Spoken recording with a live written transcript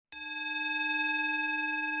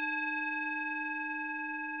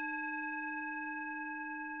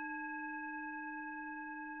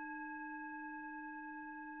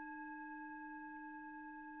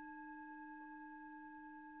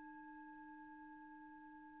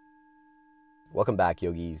Welcome back,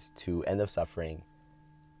 yogis, to End of Suffering,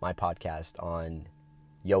 my podcast on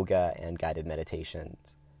yoga and guided meditations.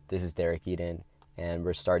 This is Derek Eden, and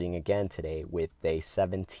we're starting again today with day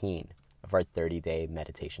 17 of our 30-day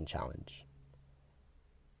meditation challenge.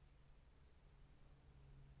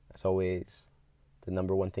 As always, the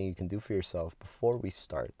number one thing you can do for yourself before we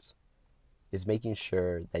start is making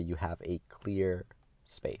sure that you have a clear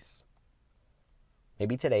space.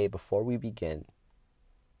 Maybe today, before we begin,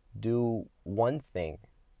 do one thing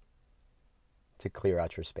to clear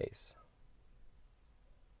out your space.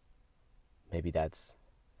 Maybe that's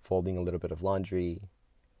folding a little bit of laundry,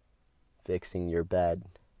 fixing your bed,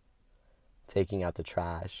 taking out the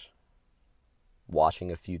trash,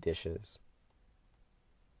 washing a few dishes.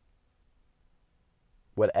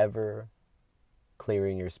 Whatever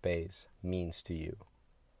clearing your space means to you,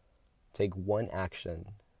 take one action,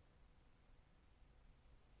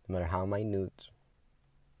 no matter how minute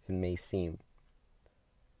it may seem,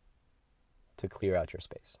 to clear out your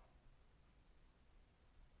space.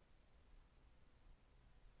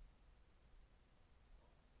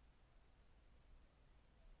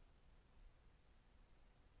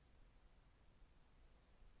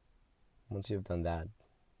 Once you've done that,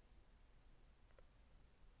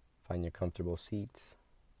 find your comfortable seats.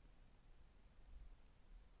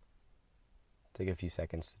 Take a few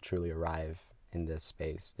seconds to truly arrive in this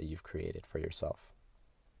space that you've created for yourself.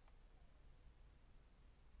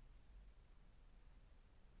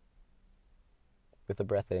 With the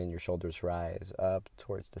breath in, your shoulders rise up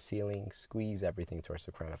towards the ceiling. Squeeze everything towards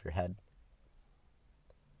the crown of your head.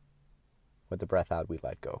 With the breath out, we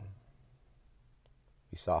let go.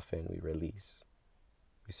 We soften, we release,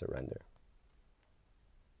 we surrender.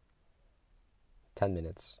 10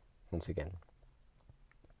 minutes, once again.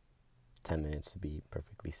 10 minutes to be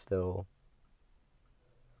perfectly still.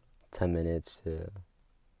 10 minutes to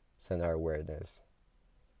send our awareness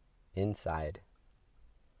inside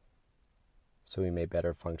so we may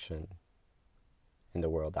better function in the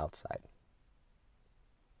world outside.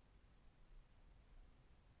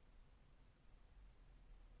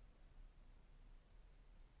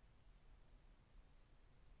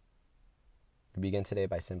 We begin today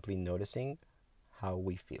by simply noticing how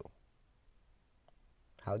we feel.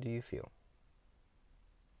 How do you feel?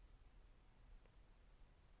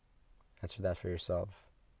 Answer that for yourself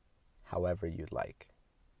however you'd like.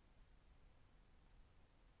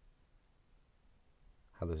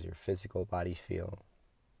 How does your physical body feel?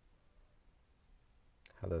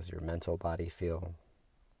 How does your mental body feel?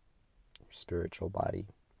 Your spiritual body?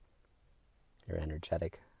 Your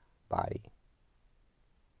energetic body?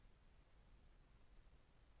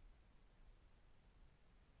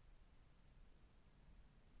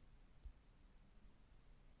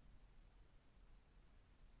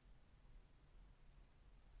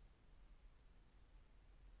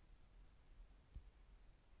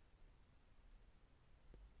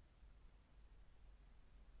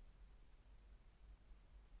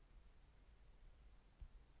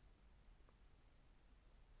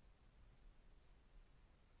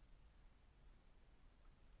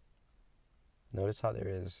 Notice how there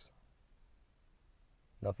is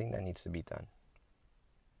nothing that needs to be done.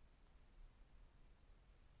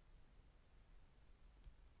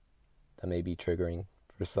 That may be triggering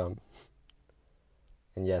for some.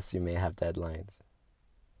 And yes, you may have deadlines.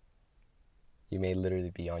 You may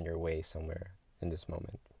literally be on your way somewhere in this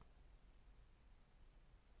moment.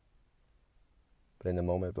 But in the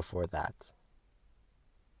moment before that,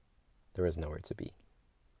 there was nowhere to be.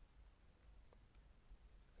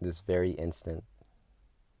 This very instant,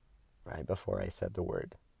 right before I said the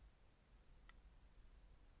word,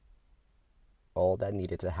 all that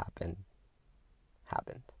needed to happen,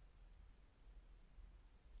 happened.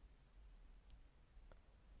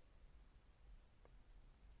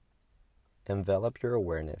 Envelop your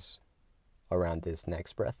awareness around this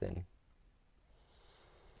next breath in,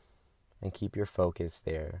 and keep your focus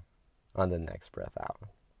there on the next breath out.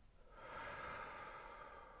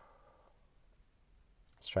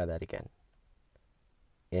 Let's try that again.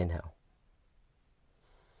 Inhale.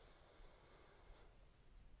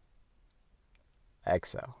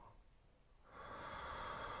 Exhale.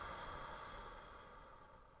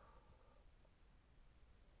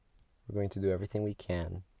 We're going to do everything we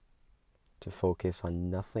can to focus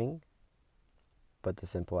on nothing but the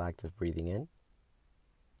simple act of breathing in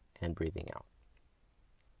and breathing out.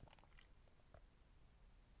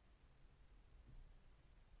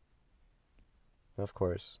 Of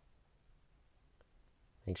course,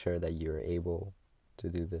 make sure that you're able to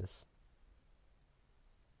do this.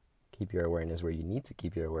 Keep your awareness where you need to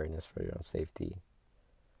keep your awareness for your own safety.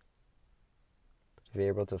 If you're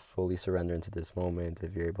able to fully surrender into this moment,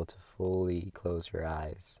 if you're able to fully close your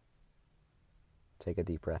eyes, take a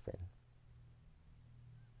deep breath in.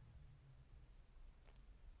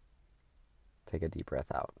 Take a deep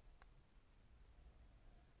breath out.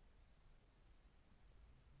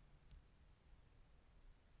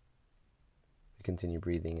 You continue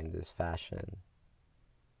breathing in this fashion,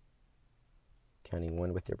 counting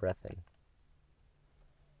 1 with your breath in,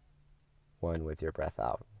 1 with your breath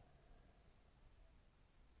out,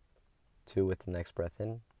 2 with the next breath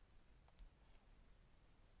in,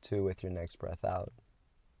 2 with your next breath out,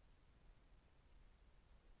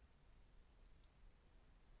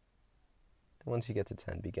 and once you get to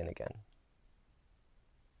 10, begin again.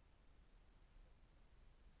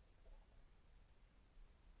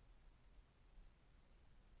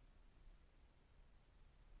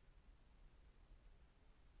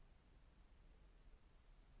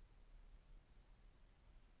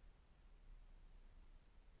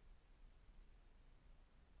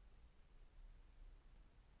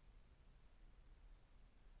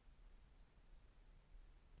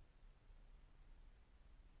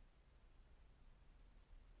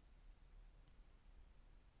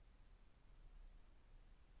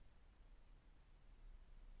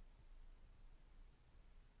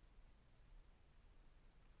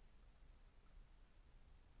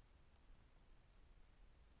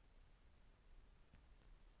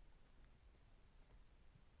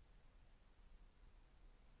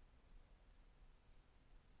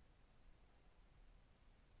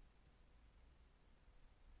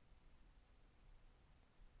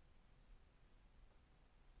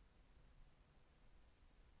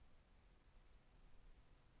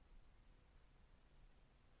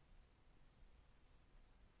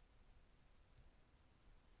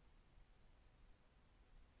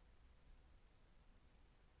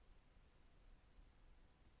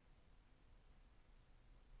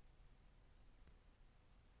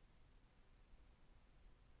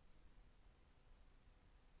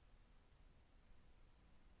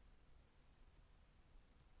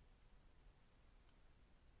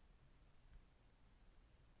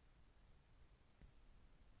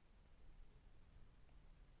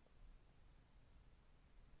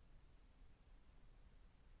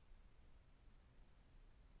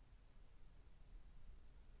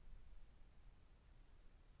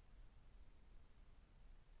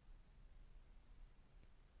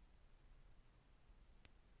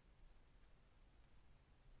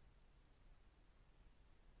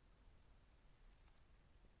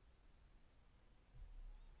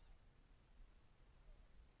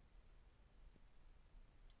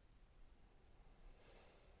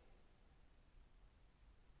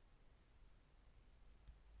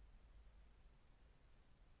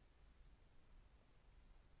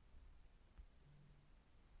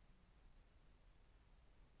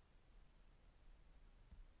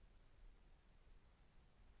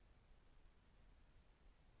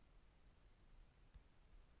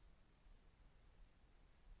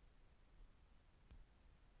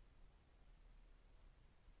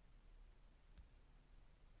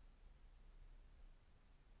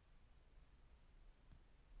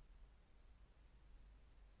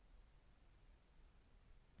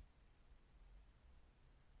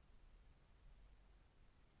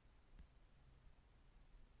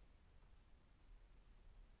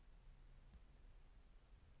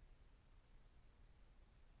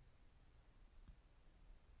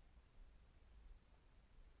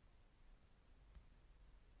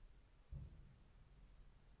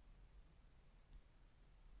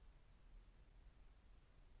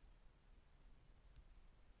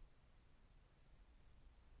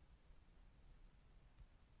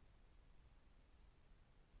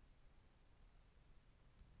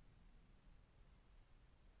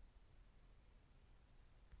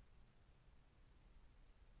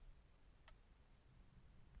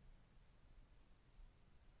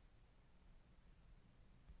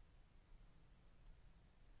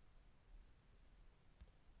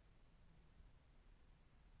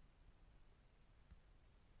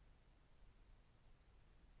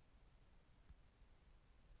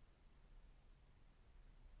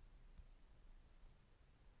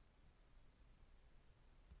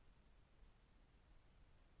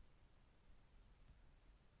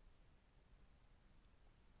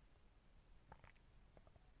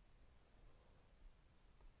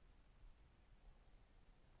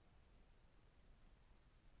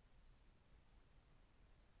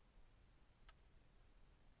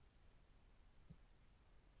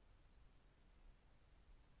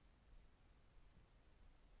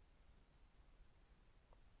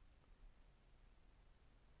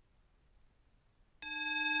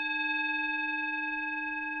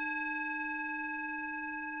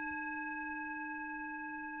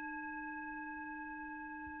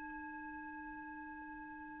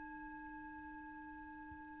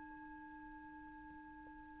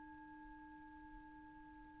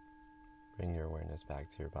 Bring your awareness back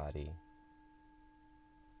to your body,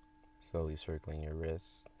 slowly circling your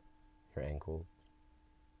wrists, your ankles.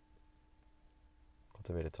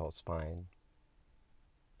 Cultivate a tall spine.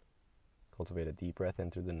 Cultivate a deep breath in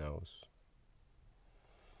through the nose.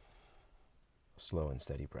 Slow and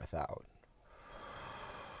steady breath out.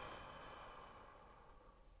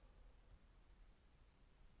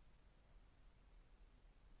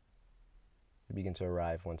 You begin to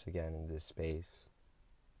arrive once again in this space,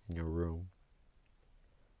 in your room.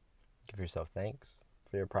 Give yourself thanks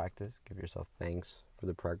for your practice. Give yourself thanks for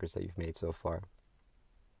the progress that you've made so far.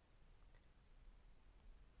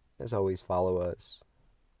 As always, follow us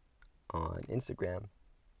on Instagram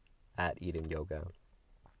at Eden Yoga.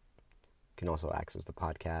 You can also access the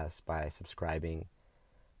podcast by subscribing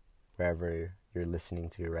wherever you're listening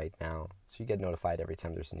to right now, so you get notified every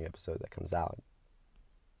time there's a new episode that comes out.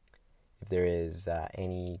 If there is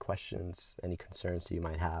any questions, any concerns that you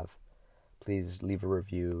might have, please leave a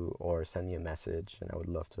review or send me a message, and I would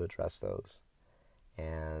love to address those.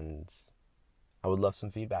 And I would love some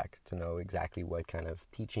feedback to know exactly what kind of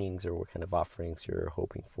teachings or what kind of offerings you're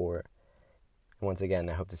hoping for. And once again,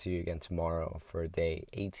 I hope to see you again tomorrow for day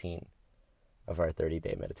 18 of our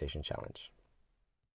 30-day meditation challenge.